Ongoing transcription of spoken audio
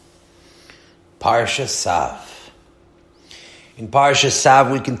Parsha Tzav. In Parsha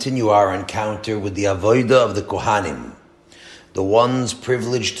Tzav, we continue our encounter with the avodah of the Kohanim, the ones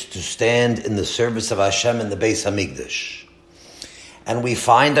privileged to stand in the service of Hashem in the Beis Hamikdash. And we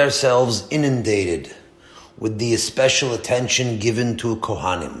find ourselves inundated with the special attention given to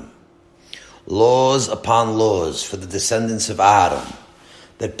Kohanim. Laws upon laws for the descendants of Aaron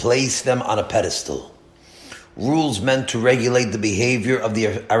that place them on a pedestal. Rules meant to regulate the behavior of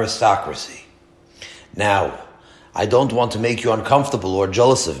the aristocracy. Now, I don't want to make you uncomfortable or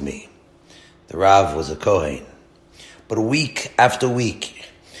jealous of me. The Rav was a Kohen. But week after week,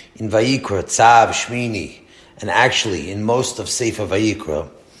 in Vayikra, Tzav, Shmini, and actually in most of Sefer Vayikra,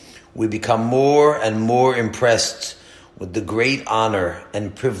 we become more and more impressed with the great honor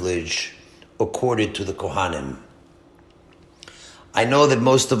and privilege accorded to the Kohanim. I know that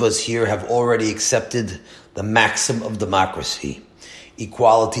most of us here have already accepted the maxim of democracy,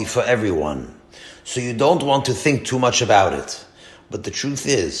 equality for everyone, so you don't want to think too much about it. But the truth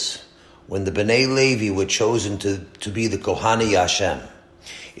is, when the Bnei Levi were chosen to be the Kohani Hashem,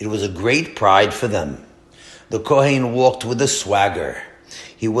 it was a great pride for them. The Kohen walked with a swagger.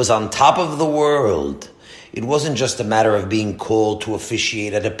 He was on top of the world. It wasn't just a matter of being called to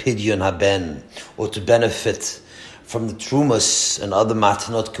officiate at a Pidyon Haben or to benefit from the Trumas and other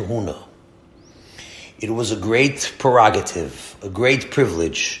Matanot Kahuna. It was a great prerogative, a great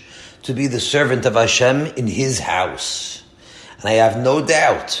privilege to be the servant of Hashem in His house. And I have no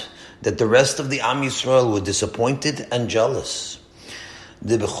doubt that the rest of the Am Yisrael were disappointed and jealous.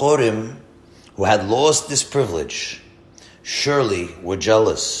 The Bechorim, who had lost this privilege, surely were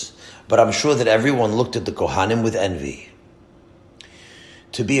jealous, but I'm sure that everyone looked at the Kohanim with envy.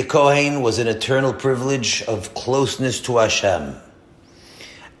 To be a Kohen was an eternal privilege of closeness to Hashem.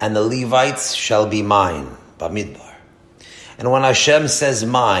 And the Levites shall be mine, Bamidbar. And when Hashem says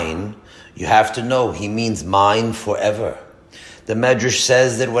mine, you have to know He means mine forever. The Medrash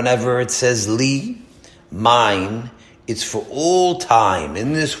says that whenever it says li, mine, it's for all time,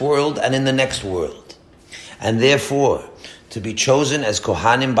 in this world and in the next world. And therefore, to be chosen as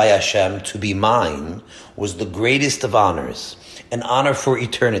Kohanim by Hashem, to be mine, was the greatest of honors, an honor for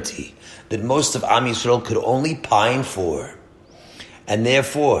eternity, that most of Am Yisrael could only pine for. And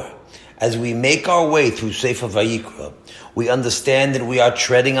therefore, as we make our way through Sefer Vayikra, we understand that we are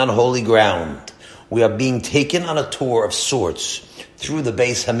treading on holy ground. We are being taken on a tour of sorts through the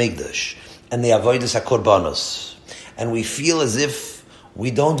Beis Hamikdash and the Avodas HaKorbanos. And we feel as if we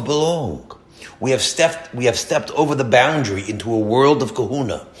don't belong. We have stepped over the boundary into a world of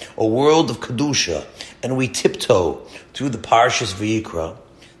Kahuna, a world of Kedusha, and we tiptoe through the Parshas Vayikra,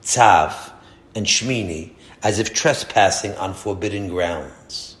 Tzav, and Shmini as if trespassing on forbidden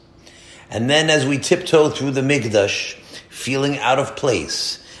grounds. And then as we tiptoe through the Mikdash, feeling out of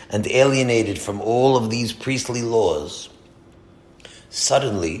place and alienated from all of these priestly laws,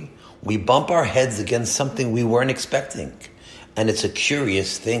 suddenly we bump our heads against something we weren't expecting, and it's a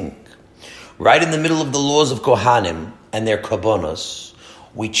curious thing. Right in the middle of the laws of Kohanim and their Korbanos,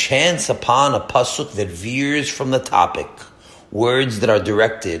 we chance upon a pasuk that veers from the topic, words that are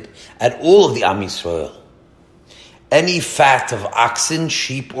directed at all of the Am Yisrael. Any fat of oxen,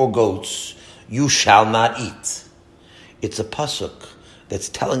 sheep, or goats you shall not eat. It's a pasuk that's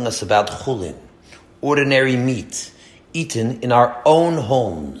telling us about chulin, ordinary meat, eaten in our own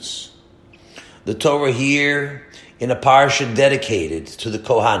homes. The Torah here, in a parsha dedicated to the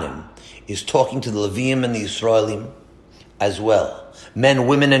Kohanim, is talking to the Leviim and the Yisraelim as well, men,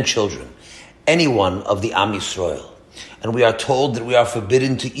 women, and children, anyone of the Am Yisrael. And we are told that we are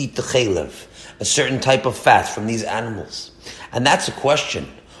forbidden to eat the chelev, a certain type of fat from these animals. And that's a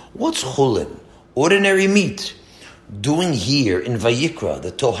question. What's chulin, ordinary meat, doing here in Vayikra,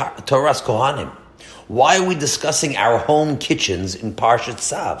 the Torah's Kohanim? Why are we discussing our home kitchens in Parshat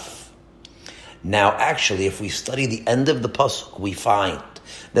Tzav? Now, actually, if we study the end of the pasuk, we find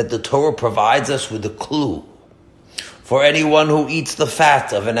that the Torah provides us with a clue. For anyone who eats the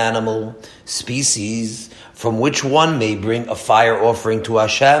fat of an animal, species, from which one may bring a fire offering to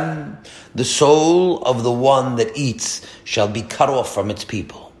Hashem, the soul of the one that eats shall be cut off from its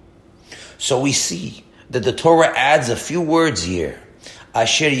people. So we see that the Torah adds a few words here.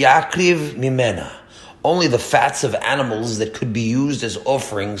 Asher yakriv mimena. Only the fats of animals that could be used as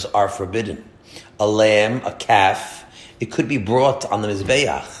offerings are forbidden. A lamb, a calf, it could be brought on the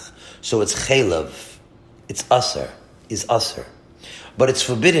Mizbeach. So it's chelev, it's aser, is aser. But it's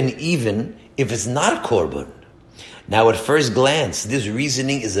forbidden even if it's not a korban. Now at first glance, this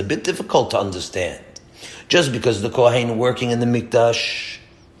reasoning is a bit difficult to understand. Just because the Kohen working in the Mikdash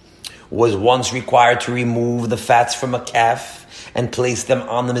was once required to remove the fats from a calf and place them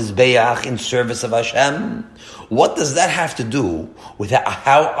on the Mizbeach in service of Hashem? What does that have to do with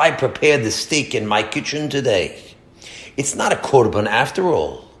how I prepare the steak in my kitchen today? It's not a korban after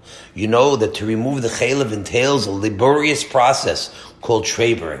all. You know that to remove the chaylev entails a laborious process called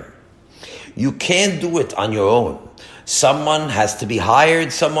trebering. You can't do it on your own. Someone has to be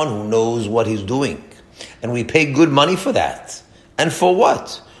hired, someone who knows what he's doing. And we pay good money for that. And for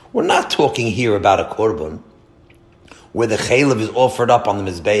what? We're not talking here about a korban where the chaylev is offered up on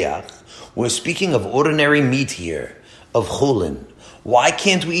the Mizbeach. We're speaking of ordinary meat here, of chulin. Why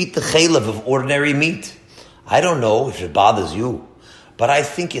can't we eat the chaylev of ordinary meat? I don't know if it bothers you, but I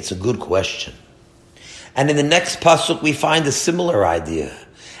think it's a good question. And in the next pasuk we find a similar idea.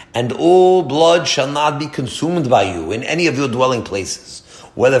 And all blood shall not be consumed by you in any of your dwelling places,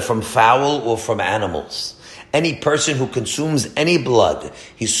 whether from fowl or from animals. Any person who consumes any blood,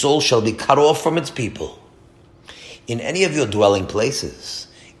 his soul shall be cut off from its people. In any of your dwelling places,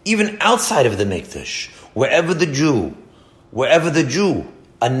 even outside of the Mikdash, wherever the Jew,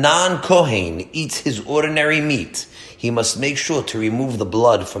 a non-Kohen, eats his ordinary meat, he must make sure to remove the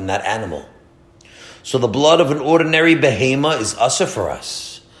blood from that animal. So the blood of an ordinary behema is asur for us.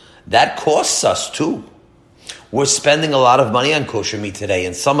 That costs us too. We're spending a lot of money on kosher meat today,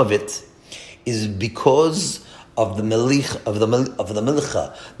 and some of it is because of the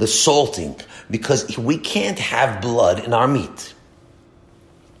milcha, the salting, because we can't have blood in our meat.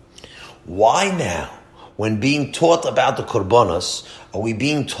 Why now, when being taught about the korbanos, are we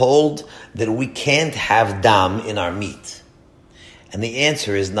being told that we can't have dam in our meat? And the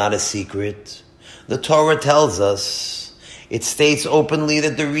answer is not a secret. The Torah tells us, it states openly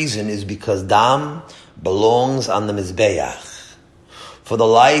that the reason is because dam belongs on the Mizbeach. For the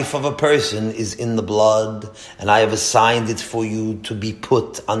life of a person is in the blood, and I have assigned it for you to be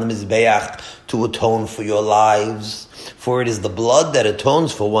put on the Mizbeach to atone for your lives. For it is the blood that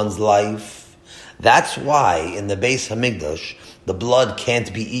atones for one's life. That's why in the Beis Hamikdash, the blood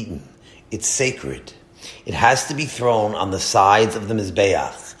can't be eaten. It's sacred. It has to be thrown on the sides of the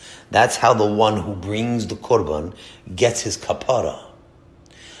Mizbeach. That's how the one who brings the korban gets his kapara.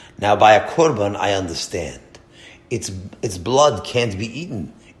 Now, by a korban, I understand. Its blood can't be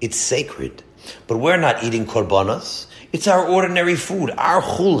eaten. It's sacred. But we're not eating korbanos. It's our ordinary food, our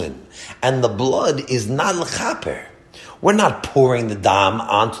chulin. And the blood is not l'chaper. We're not pouring the dam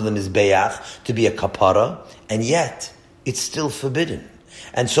onto the Mizbeach to be a kapara, and yet it's still forbidden.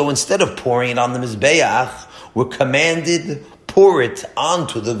 And so instead of pouring it on the Mizbeach, we're commanded, pour it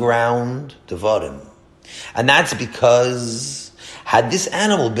onto the ground, devarim. And that's because had this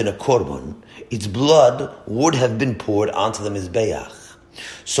animal been a korban, its blood would have been poured onto the Mizbeach.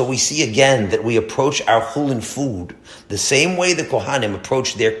 So we see again that we approach our chulin food the same way the Kohanim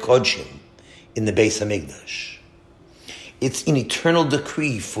approached their kodshim in the Beis Hamikdash. It's an eternal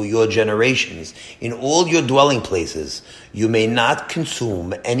decree for your generations. In all your dwelling places, you may not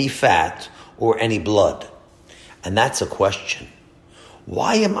consume any fat or any blood. And that's a question.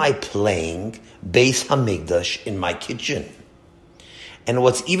 Why am I playing Beis Hamikdash in my kitchen? And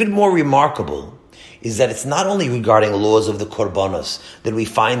what's even more remarkable is that it's not only regarding laws of the korbanos that we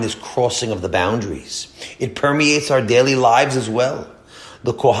find this crossing of the boundaries. It permeates our daily lives as well.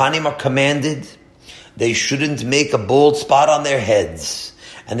 The Kohanim are commanded they shouldn't make a bald spot on their heads,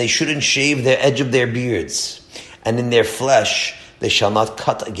 and they shouldn't shave the edge of their beards, and in their flesh they shall not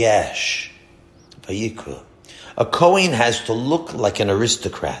cut a gash. Vayikra. A Kohen has to look like an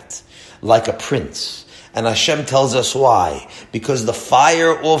aristocrat, like a prince. And Hashem tells us why. Because the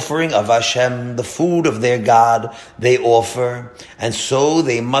fire offering of Hashem, the food of their God, they offer, and so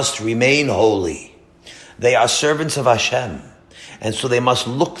they must remain holy. They are servants of Hashem, and so they must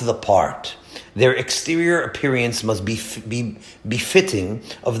look the part. Their exterior appearance must be befitting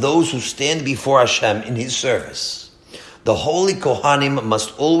of those who stand before Hashem in His service. The holy Kohanim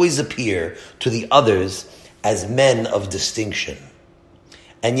must always appear to the others as men of distinction.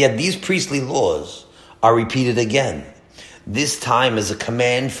 And yet these priestly laws are repeated again, this time as a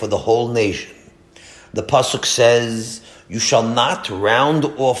command for the whole nation. The pasuk says, you shall not round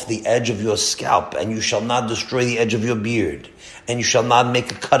off the edge of your scalp, and you shall not destroy the edge of your beard, and you shall not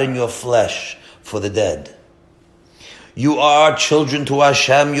make a cut in your flesh for the dead. You are children to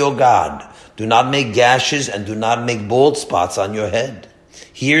Hashem your God. Do not make gashes and do not make bald spots on your head.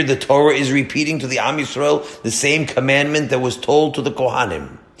 Here the Torah is repeating to the Am Yisrael the same commandment that was told to the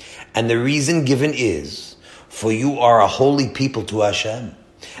Kohanim. And the reason given is, for you are a holy people to Hashem.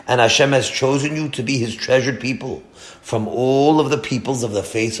 And Hashem has chosen you to be His treasured people from all of the peoples of the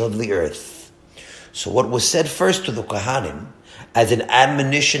face of the earth. So what was said first to the Kohanim as an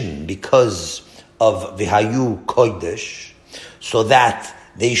admonition because of V'hayu Kodesh, so that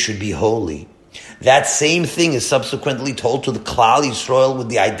they should be holy. That same thing is subsequently told to the Klal Yisrael with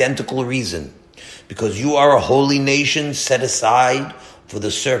the identical reason, because you are a holy nation set aside for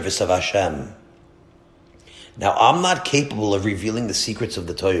the service of Hashem. Now, I'm not capable of revealing the secrets of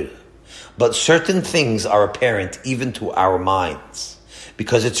the Torah, but certain things are apparent even to our minds,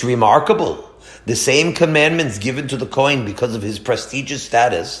 because it's remarkable. The same commandments given to the Kohen because of his prestigious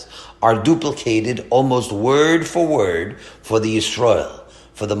status are duplicated almost word for the Yisrael,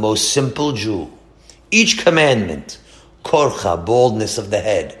 for the most simple Jew. Each commandment, korcha, baldness of the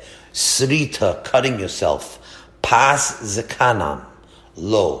head, srita, cutting yourself, pas zekanam,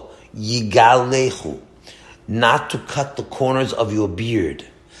 lo, yigalechu, not to cut the corners of your beard.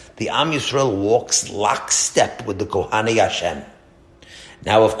 The Am Yisrael walks lockstep with the Kohanei Hashem.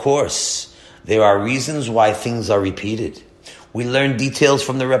 Now, of course, there are reasons why things are repeated. We learn details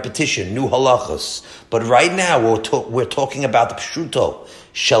from the repetition, new halachas. But right now, we're talking about the Pshuto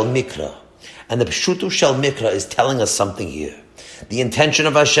Shel Mikra. And the Pshuto Shel Mikra is telling us something here. The intention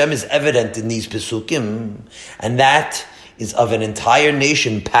of Hashem is evident in these Pesukim, and that is of an entire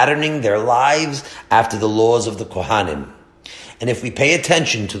nation patterning their lives after the laws of the Kohanim. And if we pay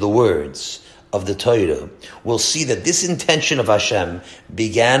attention to the words of the Torah, we'll see that this intention of Hashem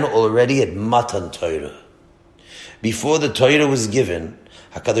began already at Matan Torah. Before the Torah was given,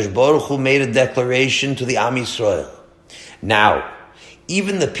 HaKadosh Baruch Hu made a declaration to the Am Yisrael. Now,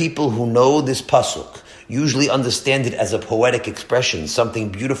 even the people who know this pasuk usually understand it as a poetic expression, something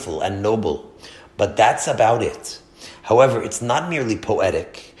beautiful and noble. But that's about it. However, it's not merely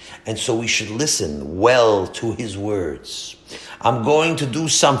poetic, and so we should listen well to his words. I'm going to do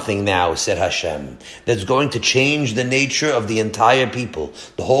something now, said Hashem, that's going to change the nature of the entire people.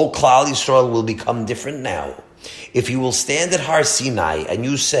 The whole Klal Yisrael will become different now. If you will stand at Har Sinai and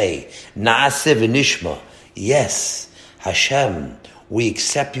you say, Naaseh v'nishma, yes, Hashem, we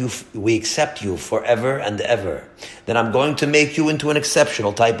accept you forever and ever, then I'm going to make you into an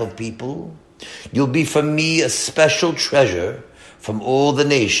exceptional type of people. You'll be for me a special treasure from all the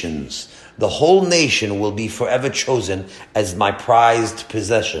nations. The whole nation will be forever chosen as my prized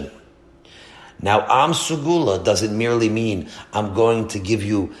possession. Now, Am Sugula doesn't merely mean I'm going to give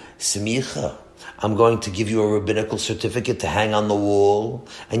you smicha. I'm going to give you a rabbinical certificate to hang on the wall,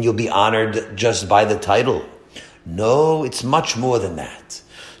 and you'll be honored just by the title. No, it's much more than that.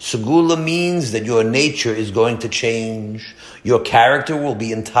 Segula means that your nature is going to change. Your character will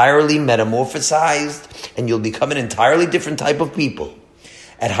be entirely metamorphosized, and you'll become an entirely different type of people.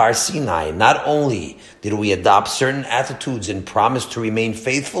 At Har Sinai, not only did we adopt certain attitudes and promise to remain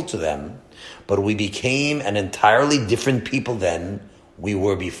faithful to them, but we became an entirely different people than we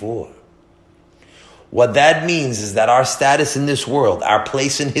were before. What that means is that our status in this world, our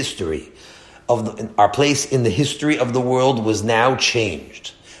place in history, our place in the history of the world was now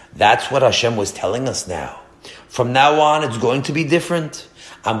changed. That's what Hashem was telling us now. From now on, it's going to be different.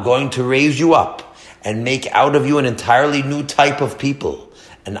 I'm going to raise you up and make out of you an entirely new type of people,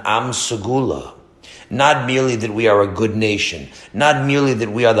 an Am Segula. Not merely that we are a good nation, not merely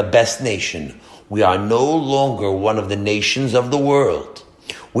that we are the best nation. We are no longer one of the nations of the world.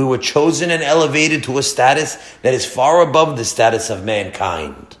 We were chosen and elevated to a status that is far above the status of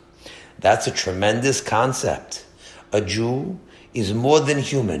mankind. That's a tremendous concept. A Jew is more than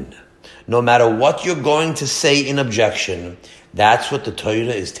human. No matter what you're going to say in objection, that's what the Torah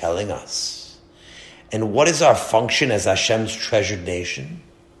is telling us. And what is our function as Hashem's treasured nation?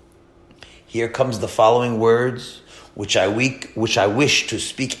 Here comes the following words, which I wish to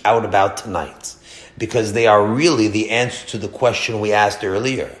speak out about tonight, because they are really the answer to the question we asked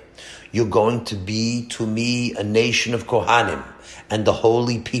earlier. You're going to be to me a nation of Kohanim and the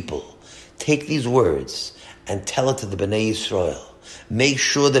holy people. Take these words and tell it to the Bnei Yisrael. Make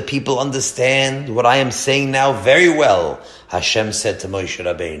sure that people understand what I am saying now very well, Hashem said to Moshe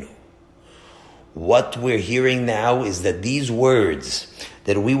Rabbeinu. What we're hearing now is that these words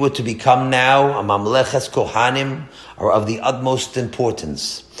that we were to become now a Mamleches Kohanim are of the utmost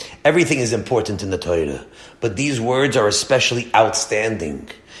importance. Everything is important in the Torah, but these words are especially outstanding.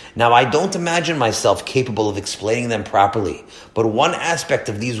 Now, I don't imagine myself capable of explaining them properly, but one aspect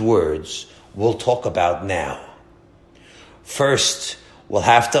of these words we'll talk about now. First, we'll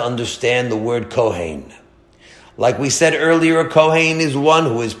have to understand the word Kohen. Like we said earlier, a Kohen is one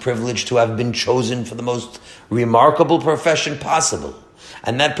who is privileged to have been chosen for the most remarkable profession possible.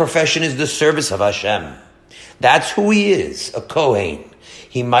 And that profession is the service of Hashem. That's who he is, a Kohen.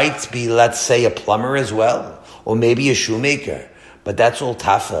 He might be, let's say, a plumber as well, or maybe a shoemaker, but that's all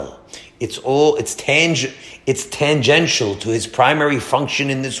tafel. It's tangential to his primary function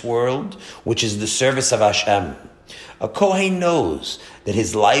in this world, which is the service of Hashem. A Kohen knows that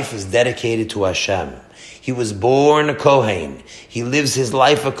his life is dedicated to Hashem. He was born a Kohen. He lives his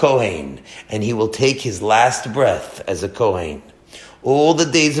life a Kohen, and he will take his last breath as a Kohen. All the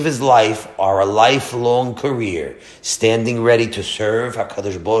days of his life are a lifelong career, standing ready to serve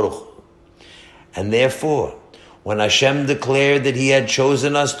HaKadosh Baruch Hu. And therefore, when Hashem declared that he had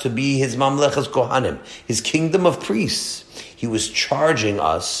chosen us to be his Mamlechas Kohanim, his kingdom of priests, he was charging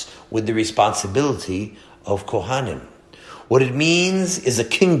us with the responsibility of Kohanim. What it means is a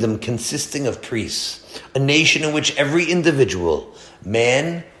kingdom consisting of priests, a nation in which every individual,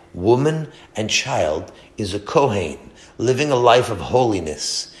 man, woman, and child, is a Kohen, living a life of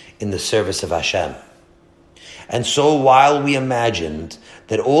holiness in the service of Hashem. And so while we imagined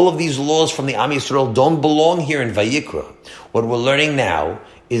that all of these laws from the Am Yisrael don't belong here in Vayikra, what we're learning now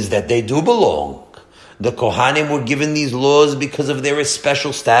is that they do belong. The Kohanim were given these laws because of their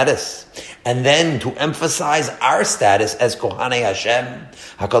special status. And then to emphasize our status as Kohanei Hashem,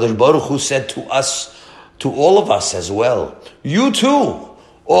 HaKadosh Baruch Hu said to us, to all of us as well, you too,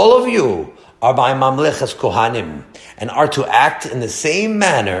 all of you, are my Mamlechas Kohanim, and are to act in the same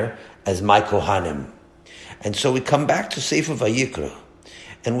manner as my Kohanim. And so we come back to Sefer Vayikra,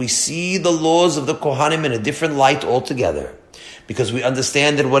 and we see the laws of the Kohanim in a different light altogether, because we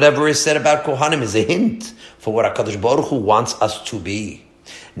understand that whatever is said about Kohanim is a hint for what HaKadosh Baruch Hu wants us to be.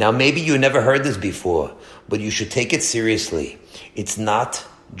 Now maybe you never heard this before, but you should take it seriously. It's not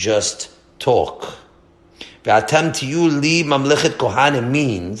just talk. V'atam tiyu li mamlechet Kohanim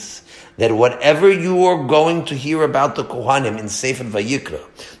means that whatever you are going to hear about the Kohanim in Sefer Vayikra,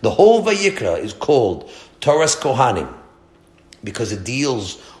 the whole Vayikra is called Torah's Kohanim, because it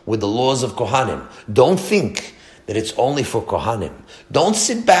deals with the laws of Kohanim. Don't think that it's only for Kohanim. Don't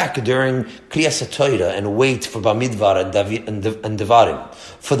sit back during Kriyas HaTorah and wait for Bamidbar and Devarim,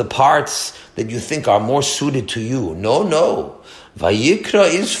 for the parts that you think are more suited to you. No.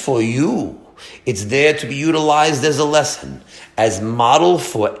 Vayikra is for you. It's there to be utilized as a lesson, as model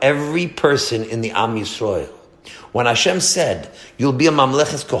for every person in the Am Yisrael. When Hashem said, you'll be a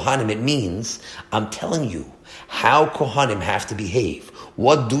Mamleches Kohanim, it means, I'm telling you how Kohanim have to behave,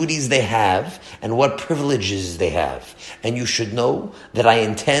 what duties they have, and what privileges they have. And you should know that I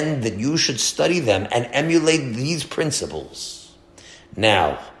intend that you should study them and emulate these principles.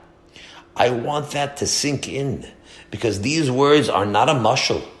 Now, I want that to sink in, because these words are not a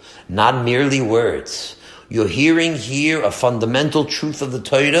mashal, not merely words. You're hearing here a fundamental truth of the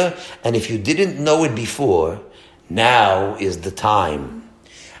Torah, and if you didn't know it before, now is the time.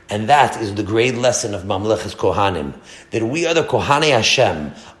 And that is the great lesson of Mamlechas Kohanim, that we are the Kohanei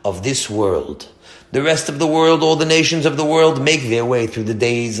Hashem of this world. The rest of the world, all the nations of the world, make their way through the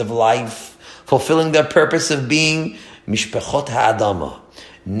days of life, fulfilling their purpose of being Mishpechot HaAdama,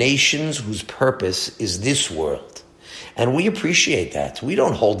 nations whose purpose is this world. And we appreciate that. We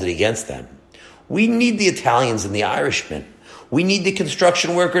don't hold it against them. We need the Italians and the Irishmen. We need the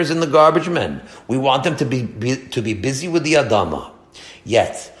construction workers and the garbage men. We want them to be busy with the Adama.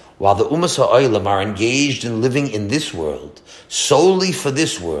 Yet, while the Umas HaOlam are engaged in living in this world, solely for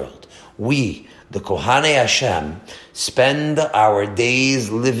this world, we, the Kohanei Hashem, spend our days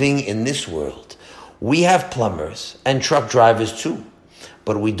living in this world. We have plumbers and truck drivers too,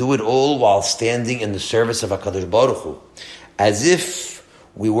 but we do it all while standing in the service of HaKadosh Baruch Hu, as if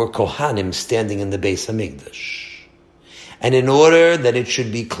we were Kohanim standing in the Beis HaMikdash. And in order that it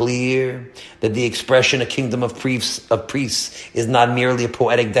should be clear that the expression a kingdom of priests is not merely a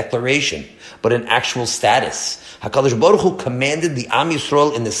poetic declaration, but an actual status, HaKadosh Baruch Hu commanded the Am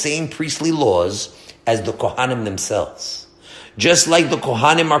Yisrael in the same priestly laws as the Kohanim themselves. Just like the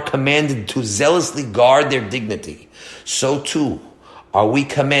Kohanim are commanded to zealously guard their dignity, so too are we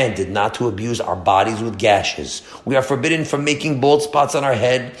commanded not to abuse our bodies with gashes. We are forbidden from making bald spots on our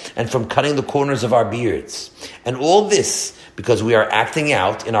head and from cutting the corners of our beards. And all this because we are acting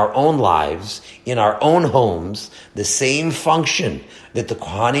out in our own lives, in our own homes, the same function that the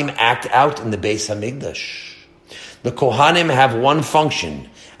Kohanim act out in the Beis HaMikdash. The Kohanim have one function,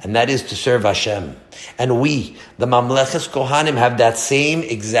 and that is to serve Hashem. And we, the Mamleches Kohanim, have that same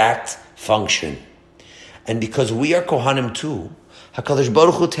exact function. And because we are Kohanim too, HaKadosh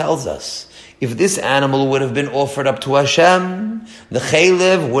Baruch Hu tells us, if this animal would have been offered up to Hashem, the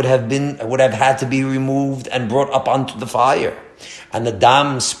chaylev would have had to be removed and brought up onto the fire, and the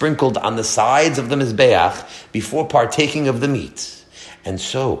dam sprinkled on the sides of the mizbeach before partaking of the meat. And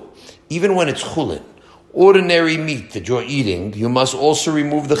so, even when it's chulin, ordinary meat that you're eating, you must also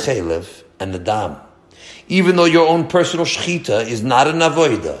remove the chaylev and the dam. Even though your own personal shechita is not an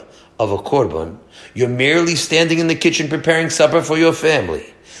avoida of a korban, you're merely standing in the kitchen preparing supper for your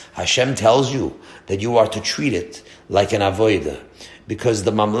family. Hashem tells you that you are to treat it like an avodah, because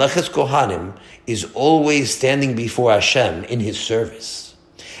the Mamleches Kohanim is always standing before Hashem in his service.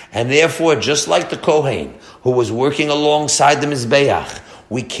 And therefore, just like the Kohen who was working alongside the Mizbeach,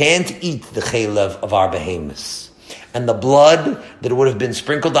 we can't eat the chaylev of our behemoths. And the blood that would have been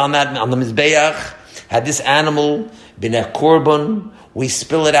sprinkled on the Mizbeach, had this animal been a korban, we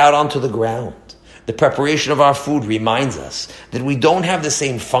spill it out onto the ground. The preparation of our food reminds us that we don't have the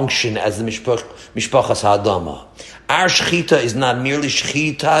same function as the Mishpachas Ha'adama. Our shechita is not merely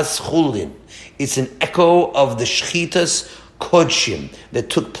shechitas chulin. It's an echo of the shechitas kodshim that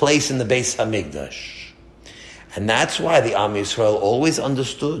took place in the Beis Hamikdash. And that's why the Am Yisrael always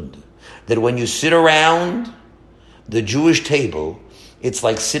understood that when you sit around the Jewish table, it's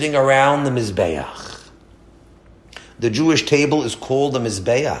like sitting around the Mizbeach. The Jewish table is called the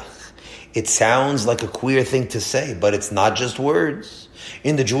Mizbeach. It sounds like a queer thing to say, but it's not just words.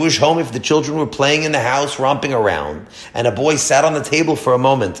 In the Jewish home, if the children were playing in the house, romping around, and a boy sat on the table for a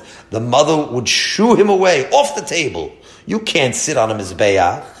moment, the mother would shoo him away off the table. You can't sit on a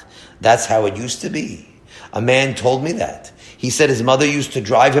Mizbeach. That's how it used to be. A man told me that. He said his mother used to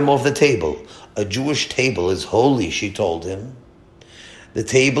drive him off the table. A Jewish table is holy, she told him. The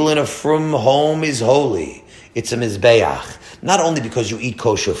table in a frum home is holy. It's a Mizbeach. Not only because you eat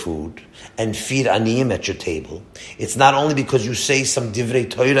kosher food and feed aniyim at your table. It's not only because you say some divrei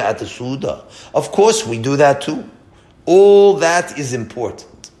Torah at the Suda. Of course, we do that too. All that is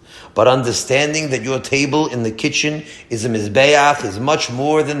important. But understanding that your table in the kitchen is a Mizbeach is much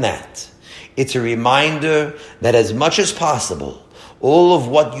more than that. It's a reminder that as much as possible, all of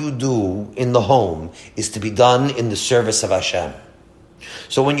what you do in the home is to be done in the service of Hashem.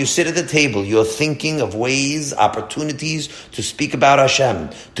 So when you sit at the table, you're thinking of ways, opportunities to speak about Hashem,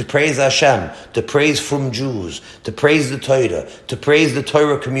 to praise Hashem, to praise from Jews, to praise the Torah, to praise the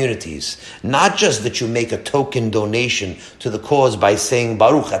Torah communities. Not just that you make a token donation to the cause by saying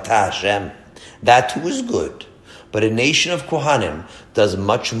Baruch Atah Hashem. That too is good. But a nation of Kohanim does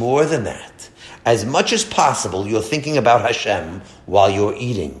much more than that. As much as possible, you're thinking about Hashem while you're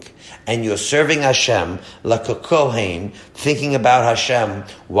eating. And you're serving Hashem like a Kohen, thinking about Hashem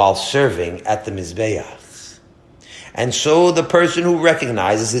while serving at the Mizbeach. And so the person who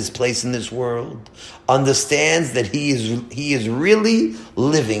recognizes his place in this world understands that he is really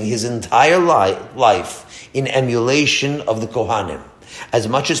living his entire life in emulation of the Kohanim. As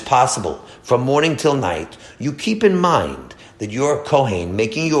much as possible, from morning till night, you keep in mind that you're a Kohen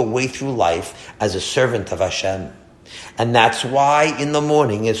making your way through life as a servant of Hashem. And that's why in the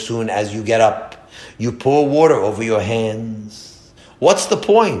morning, as soon as you get up, you pour water over your hands. What's the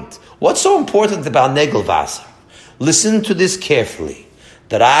point? What's so important about Negel Vaser? Listen to this carefully.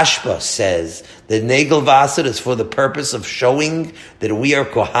 The Rashba says that Negel Vaser is for the purpose of showing that we are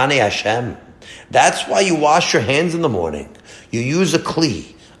Kohane Hashem. That's why you wash your hands in the morning. You use a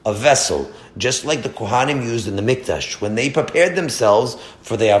kli, a vessel, just like the Kohanim used in the Mikdash when they prepared themselves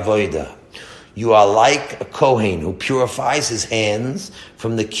for the Avodah. You are like a Kohen who purifies his hands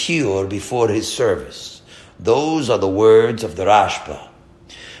from the kiur before his service. Those are the words of the Rashba.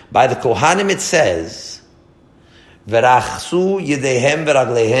 By the Kohanim it says, V'rachsu yedehem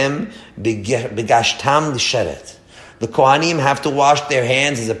v'raglehem b'gashtam l'sheret. The Kohanim have to wash their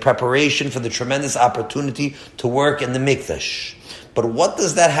hands as a preparation for the tremendous opportunity to work in the Mikdash. But what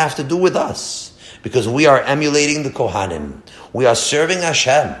does that have to do with us? Because we are emulating the Kohanim. We are serving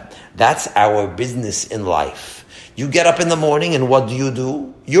Hashem. That's our business in life. You get up in the morning and what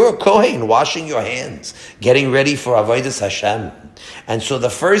do? You're a Kohen, washing your hands, getting ready for Avodas Hashem. And so the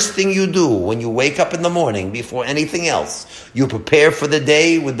first thing you do when you wake up in the morning, before anything else, you prepare for the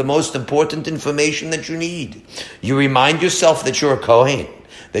day with the most important information that you need. You remind yourself that you're a Kohen,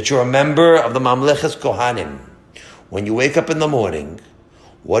 that you're a member of the Mamleches Kohanim. When you wake up in the morning,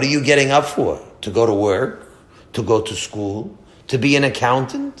 what are you getting up for? To go to work? To go to school? To be an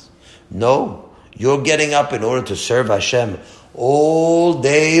accountant? No, you're getting up in order to serve Hashem all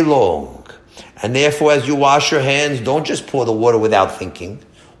day long. And therefore, as you wash your hands, don't just pour the water without thinking.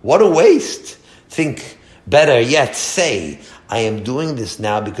 What a waste. Think better yet, say, I am doing this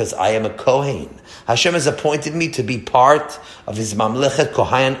now because I am a Kohen. Hashem has appointed me to be part of his Mamlechet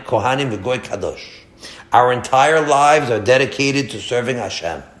Kohanim V'Goy Kadosh. Our entire lives are dedicated to serving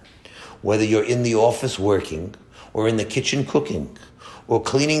Hashem. Whether you're in the office working, or in the kitchen cooking, or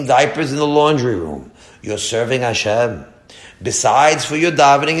cleaning diapers in the laundry room, you're serving Hashem. Besides, for your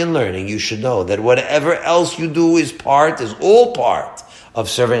davening and learning, you should know that whatever else you do is all part of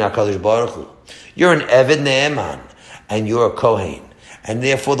serving HaKadosh Baruch Hu. You're an Eved Ne'eman, and you're a Kohen. And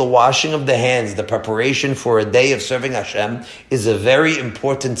therefore the washing of the hands, the preparation for a day of serving Hashem, is a very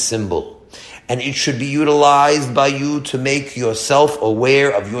important symbol. and it should be utilized by you to make yourself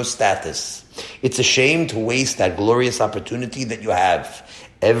aware of your status. It's a shame to waste that glorious opportunity that you have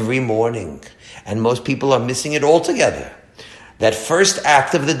every morning, and most people are missing it altogether. That first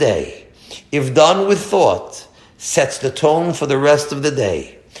act of the day, if done with thought, sets the tone for the rest of the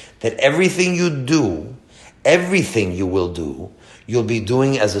day. That everything you do, everything you will do, you'll be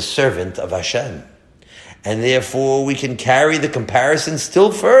doing as a servant of Hashem. And therefore we can carry the comparison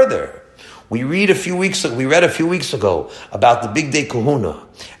still further. We read a few weeks ago about the Big Day Kahuna,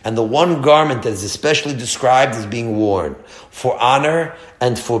 and the one garment that is especially described as being worn for honor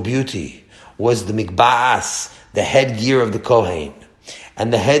and for beauty was the mikba'as, the headgear of the Kohen.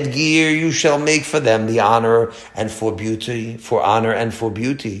 And the headgear you shall make for them the honor and for beauty, for honor and for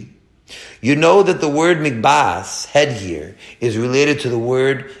beauty. You know that the word mikba'as, headgear, is related to the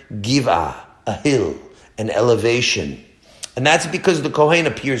word giv'ah, a hill, an elevation. And that's because the Kohen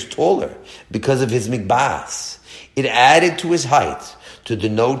appears taller because of his mikba'as. It added to his height to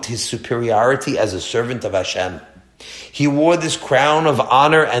denote his superiority as a servant of Hashem. He wore this crown of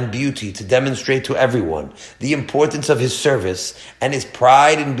honor and beauty to demonstrate to everyone the importance of his service and his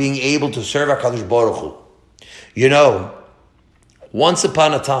pride in being able to serve HaKadosh Baruch Hu. You know, once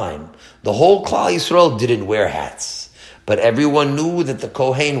upon a time, the whole Klal Yisrael didn't wear hats, but everyone knew that the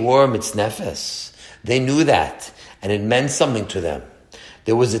Kohen wore mitznefes. They knew that, and it meant something to them.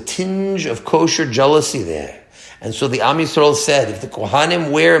 There was a tinge of kosher jealousy there. And so the Am Yisrael said, if the Kohanim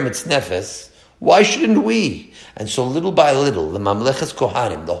wear mitznefes, why shouldn't we? And so little by little, the Mamleches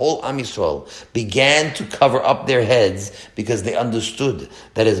Kohanim, the whole Am Yisrael, began to cover up their heads because they understood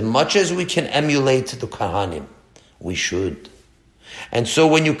that as much as we can emulate the Kohanim, we should. And so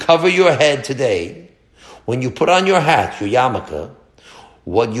when you cover your head today, when you put on your hat, your yarmulke,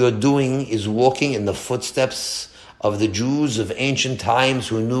 what you're doing is walking in the footsteps of the Jews of ancient times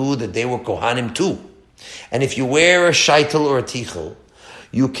who knew that they were Kohanim too. And if you wear a shaitel or a tichel,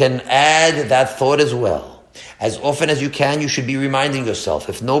 you can add that thought as well. As often as you can, you should be reminding yourself,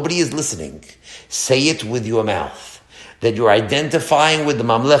 if nobody is listening, say it with your mouth, that you're identifying with the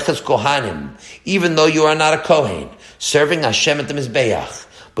Mamleches Kohanim, even though you are not a Kohen, serving Hashem at the Mizbeach,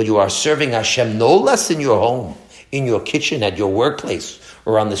 but you are serving Hashem no less in your home, in your kitchen, at your workplace,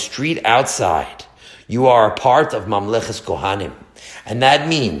 or on the street outside. You are a part of Mamleches Kohanim. And that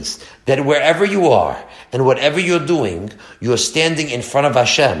means that wherever you are, and whatever you're doing, you're standing in front of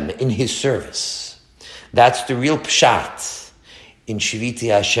Hashem in His service. That's the real pshat in Shiviti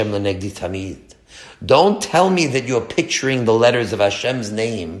Hashem Lenegdi Tamid. Don't tell me that you're picturing the letters of Hashem's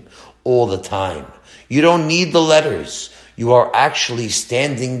name all the time. You don't need the letters. You are actually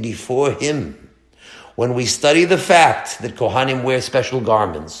standing before Him. When we study the fact that Kohanim wear special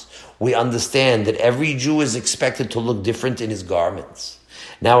garments, we understand that every Jew is expected to look different in his garments.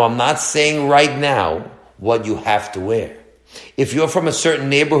 Now, I'm not saying right now what you have to wear. If you're from a certain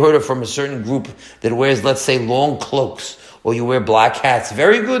neighborhood or from a certain group that wears, let's say, long cloaks, or you wear black hats,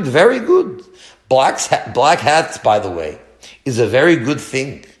 very good, very good. Black hats, by the way, is a very good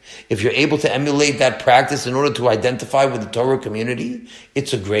thing. If you're able to emulate that practice in order to identify with the Torah community,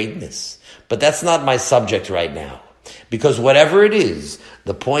 it's a greatness. But that's not my subject right now. Because whatever it is,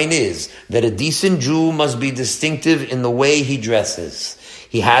 the point is that a decent Jew must be distinctive in the way he dresses.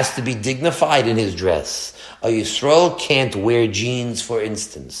 He has to be dignified in his dress. A Yisrael can't wear jeans, for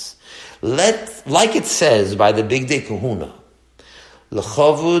instance. Like it says by the Big Day Kahuna,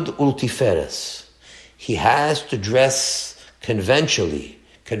 L'chavud ultiferes. He has to dress conventionally,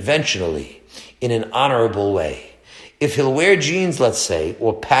 in an honorable way. If he'll wear jeans, let's say,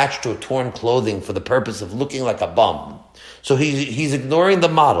 or patched or torn clothing for the purpose of looking like a bum, so he's ignoring the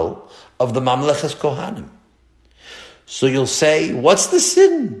model of the Mamleches Kohanim. So you'll say, what's the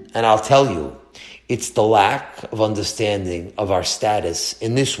sin? And I'll tell you, it's the lack of understanding of our status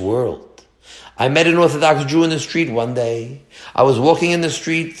in this world. I met an Orthodox Jew in the street one day. I was walking in the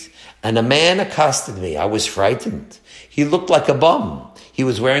street and a man accosted me. I was frightened. He looked like a bum. He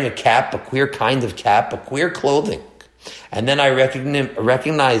was wearing a cap, a queer kind of cap, a queer clothing. And then I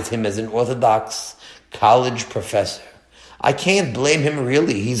recognized him as an Orthodox college professor. I can't blame him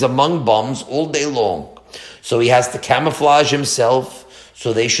really. He's among bums all day long. So he has to camouflage himself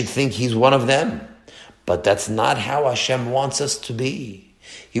so they should think he's one of them. But that's not how Hashem wants us to be.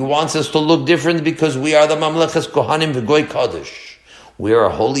 He wants us to look different because we are the Mamleches Kohanim v'Goy Kodesh. We are a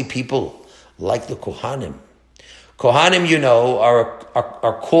holy people like the Kohanim. Kohanim, you know,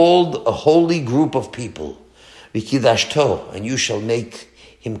 are called a holy group of people. V'kidashto, and you shall make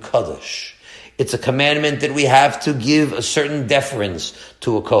him Kodesh. It's a commandment that we have to give a certain deference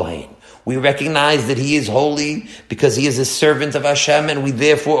to a Kohen. We recognize that he is holy because he is a servant of Hashem, and we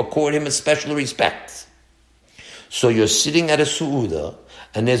therefore accord him a special respect. So you're sitting at a su'udah,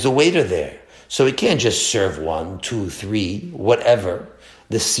 and there's a waiter there. So he can't just serve 1, 2, 3, whatever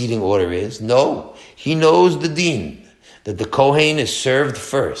the seating order is. No, he knows the deen, that the Kohen is served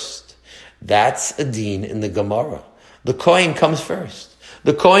first. That's a deen in the Gemara. The Kohen comes first.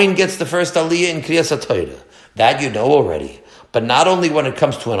 The Kohen gets the first aliyah in Kriyas HaTorah. That you know already. But not only when it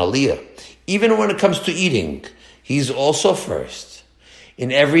comes to an aliyah, even when it comes to eating, he's also first.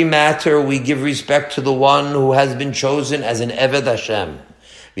 In every matter, we give respect to the one who has been chosen as an Eved Hashem.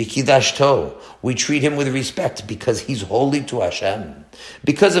 Vikidashto. We treat him with respect because he's holy to Hashem.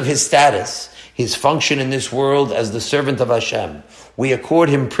 Because of his status, his function in this world as the servant of Hashem, we accord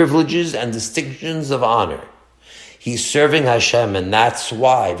him privileges and distinctions of honor. He's serving Hashem, and that's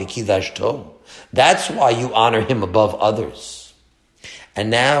why, Vikidashto. That's why you honor him above others. And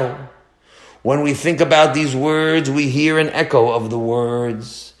now, when we think about these words, we hear an echo of the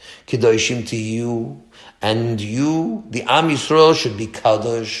words, Kedoshim to you, and you, the Am Yisrael, should be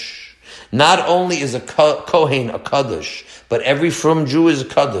Kadosh. Not only is a Kohen a Kadosh, but every frum Jew is a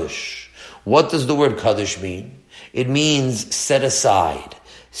Kadosh. What does the word Kadosh mean? It means set aside,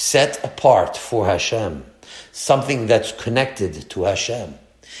 set apart for Hashem, something that's connected to Hashem.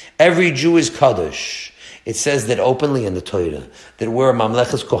 Every Jew is Kadosh. It says that openly in the Torah, that we're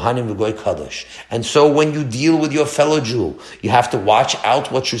Mamlechas Kohanim V'Goy Kadosh. And so when you deal with your fellow Jew, you have to watch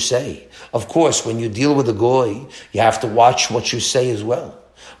out what you say. Of course, when you deal with a Goy, you have to watch what you say as well.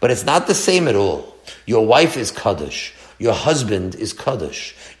 But it's not the same at all. Your wife is Kadosh. Your husband is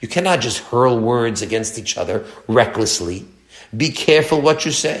Kadosh. You cannot just hurl words against each other recklessly. Be careful what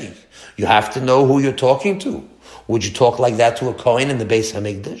you say. You have to know who you're talking to. Would you talk like that to a Kohen in the Beis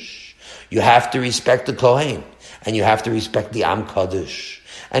HaMikdash? You have to respect the Kohen, and you have to respect the Am Kadosh.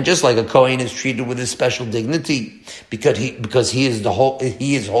 And just like a Kohen is treated with a special dignity because he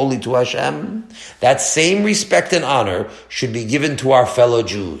is holy to Hashem, that same respect and honor should be given to our fellow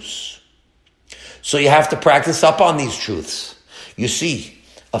Jews. So you have to practice up on these truths. You see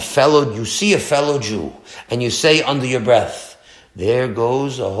a fellow Jew, and you say under your breath, there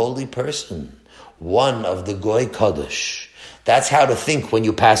goes a holy person, one of the Goy Kadosh. That's how to think when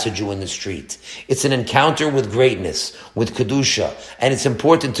you pass a Jew in the street. It's an encounter with greatness, with Kedusha, and it's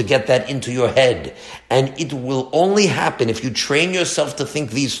important to get that into your head. And it will only happen if you train yourself to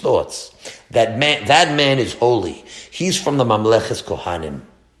think these thoughts. That man is holy. He's from the Mamleches Kohanim.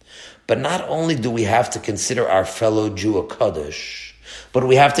 But not only do we have to consider our fellow Jew a Kadosh, but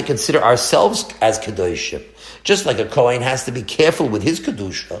we have to consider ourselves as Kedoshim. Just like a Kohen has to be careful with his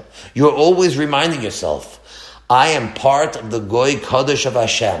Kedusha, you're always reminding yourself, I am part of the Goy Kadosh of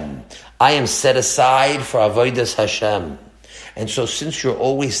Hashem. I am set aside for Avodas Hashem. And so since you're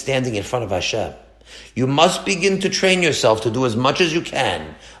always standing in front of Hashem, you must begin to train yourself to do as much as you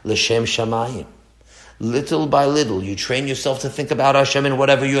can, L'Shem Shamayim. Little by little, you train yourself to think about Hashem in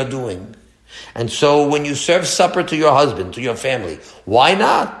whatever you're doing. And so when you serve supper to your husband, to your family, why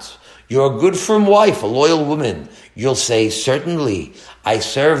not? You're a good firm wife, a loyal woman. You'll say, certainly, I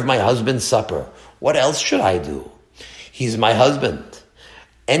serve my husband supper. What else should I do? He's my husband.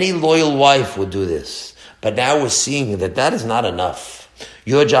 Any loyal wife would do this. But now we're seeing that is not enough.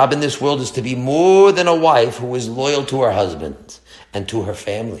 Your job in this world is to be more than a wife who is loyal to her husband and to her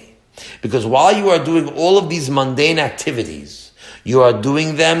family. Because while you are doing all of these mundane activities, you are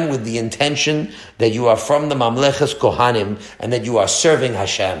doing them with the intention that you are from the Mamleches Kohanim and that you are serving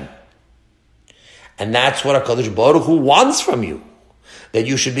Hashem. And that's what HaKadosh Baruch Hu wants from you. That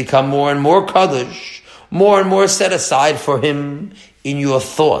you should become more and more Kadosh, more and more set aside for him in your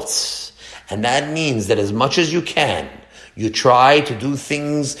thoughts. And that means that as much as you can, you try to do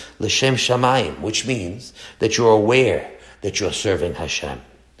things L'Shem Shamayim, which means that you're aware that you're serving Hashem.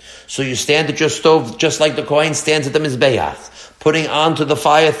 So you stand at your stove just like the Kohen stands at the Mizbeach, putting onto the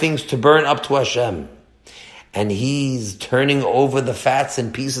fire things to burn up to Hashem. And he's turning over the fats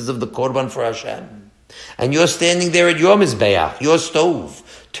and pieces of the Korban for Hashem. And you're standing there at your Mizbeach, your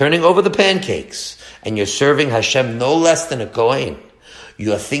stove, turning over the pancakes, and you're serving Hashem no less than a Kohen.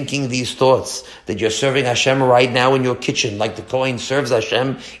 You're thinking these thoughts, that you're serving Hashem right now in your kitchen, like the Kohen serves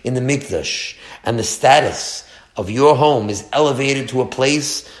Hashem in the Mikdash. And the status of your home is elevated to a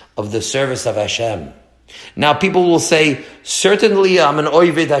place of the service of Hashem. Now people will say, certainly I'm an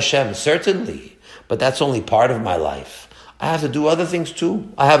Oived Hashem, certainly. But that's only part of my life. I have to do other things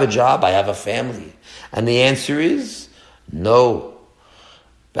too. I have a job, I have a family. And the answer is, no.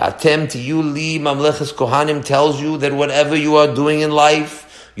 Ba'atem Tiyu Li Mamleches Kohanim tells you that whatever you are doing in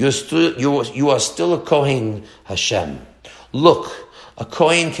life, you are still a Kohen Hashem. Look A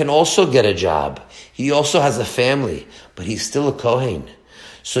Kohen can also get a job. He also has a family, but he's still a Kohen.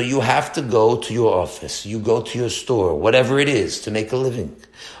 So you have to go to your office, you go to your store, whatever it is, to make a living.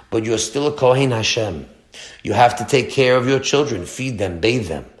 But you're still a Kohen Hashem. You have to take care of your children, feed them, bathe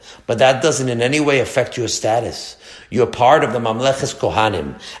them. But that doesn't in any way affect your status. You're part of the Mamleches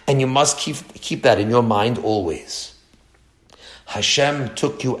Kohanim, and you must keep that in your mind always. Hashem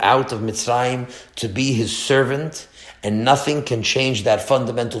took you out of Mitzrayim to be his servant, and nothing can change that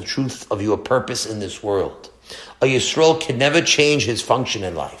fundamental truth of your purpose in this world. A Yisrael can never change his function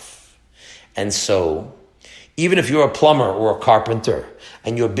in life. And so, even if you're a plumber or a carpenter,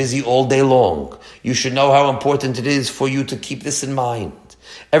 and you're busy all day long, you should know how important it is for you to keep this in mind.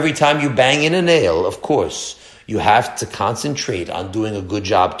 Every time you bang in a nail, of course, you have to concentrate on doing a good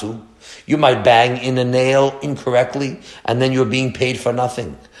job too. You might bang in a nail incorrectly, and then you're being paid for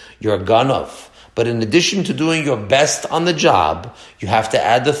nothing. You're a ganav. But in addition to doing your best on the job, you have to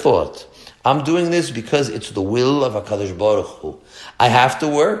add the thought, I'm doing this because it's the will of HaKadosh Baruch Hu. I have to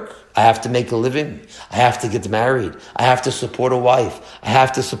work. I have to make a living. I have to get married. I have to support a wife. I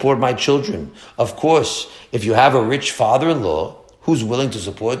have to support my children. Of course, if you have a rich father-in-law who's willing to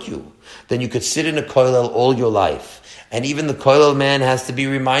support you, then you could sit in a kollel all your life. And even the kollel man has to be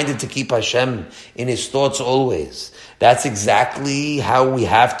reminded to keep Hashem in his thoughts always. That's exactly how we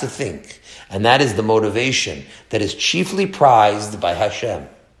have to think. And that is the motivation that is chiefly prized by Hashem.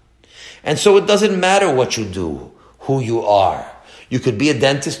 And so it doesn't matter what you do, who you are. You could be a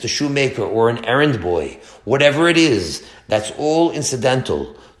dentist, a shoemaker, or an errand boy. Whatever it is, that's all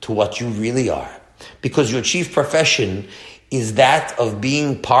incidental to what you really are. Because your chief profession is that of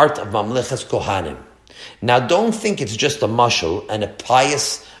being part of Mamleches Kohanim. Now don't think it's just a mashal and a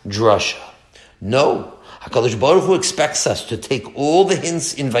pious drasha. No. HaKadosh Baruch Hu expects us to take all the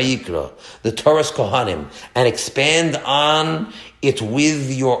hints in Vayikra, the Torah's Kohanim, and expand on it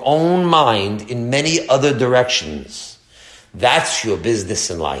with your own mind in many other directions. That's your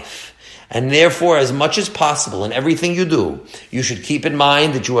business in life. And therefore, as much as possible in everything you do, you should keep in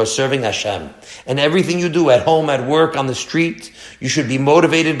mind that you are serving Hashem. And everything you do at home, at work, on the street, you should be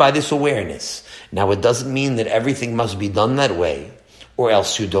motivated by this awareness. Now, it doesn't mean that everything must be done that way, or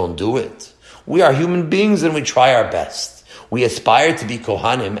else you don't do it. We are human beings and we try our best. We aspire to be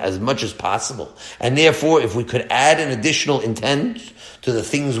Kohanim as much as possible. And therefore, if we could add an additional intent to the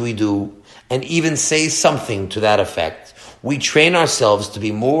things we do, and even say something to that effect, we train ourselves to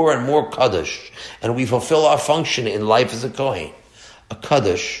be more and more Kaddish, and we fulfill our function in life as a Kohen. A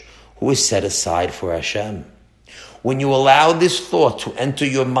Kaddish who is set aside for Hashem. When you allow this thought to enter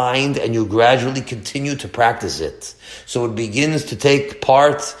your mind and you gradually continue to practice it, so it begins to take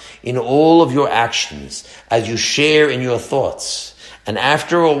part in all of your actions as you share in your thoughts. And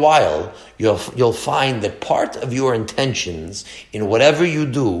after a while, you'll find that part of your intentions in whatever you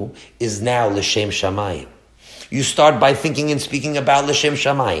do is now L'Shem Shamayim. You start by thinking and speaking about L'Shem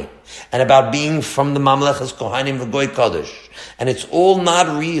Shamayim and about being from the Mamleches Kohanim V'Goy Kodesh. And it's all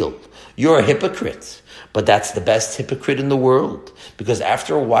not real. You're a hypocrite. But that's the best hypocrite in the world, because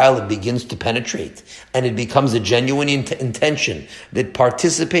after a while it begins to penetrate and it becomes a genuine intention that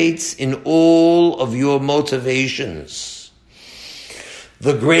participates in all of your motivations.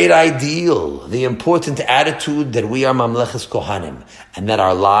 The great ideal, the important attitude that we are Mamleches Kohanim, and that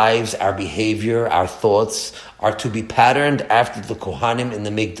our lives, our behavior, our thoughts are to be patterned after the Kohanim in the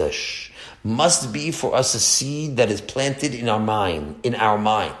Mikdash, must be for us a seed that is planted in our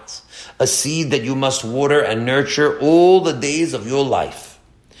minds, a seed that you must water and nurture all the days of your life.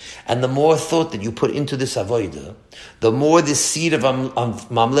 And the more thought that you put into this avodah, the more this seed of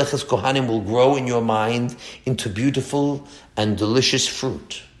Mamleches Kohanim will grow in your mind into beautiful and delicious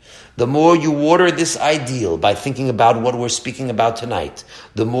fruit. The more you water this ideal by thinking about what we're speaking about tonight,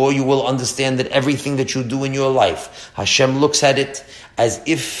 the more you will understand that everything that you do in your life, Hashem looks at it as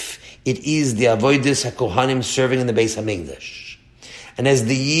if it is the avodas HaKohanim serving in the Beis HaMikdash. And as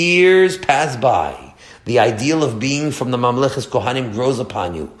the years pass by, the ideal of being from the Mamleches Kohanim grows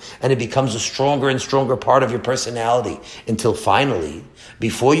upon you, and it becomes a stronger and stronger part of your personality, until finally,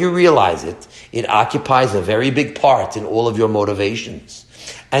 before you realize it, it occupies a very big part in all of your motivations.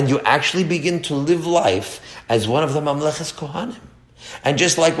 And you actually begin to live life as one of the Mamleches Kohanim. And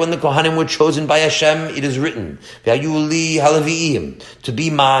just like when the Kohanim were chosen by Hashem, it is written, V'hayu li haleviim, to be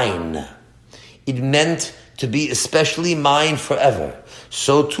mine. It meant to be especially mine forever.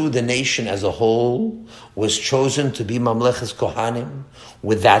 So too the nation as a whole was chosen to be Mamleches Kohanim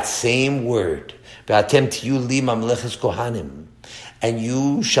with that same word. V'atem tiyu li Mamleches Kohanim. And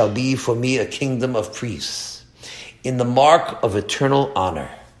you shall be for me a kingdom of priests. In the mark of eternal honor.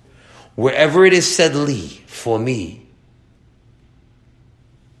 Wherever it is said li, for me,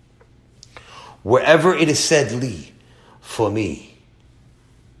 wherever it is said li, for me,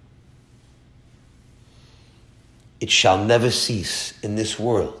 it shall never cease in this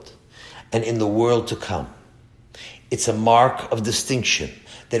world and in the world to come. It's a mark of distinction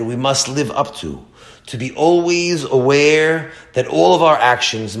that we must live up to be always aware that all of our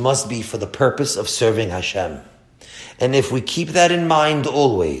actions must be for the purpose of serving Hashem. And if we keep that in mind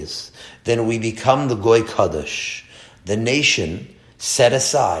always, then we become the Goy Kadosh, the nation set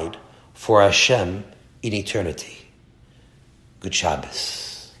aside for Hashem in eternity. Good Shabbos.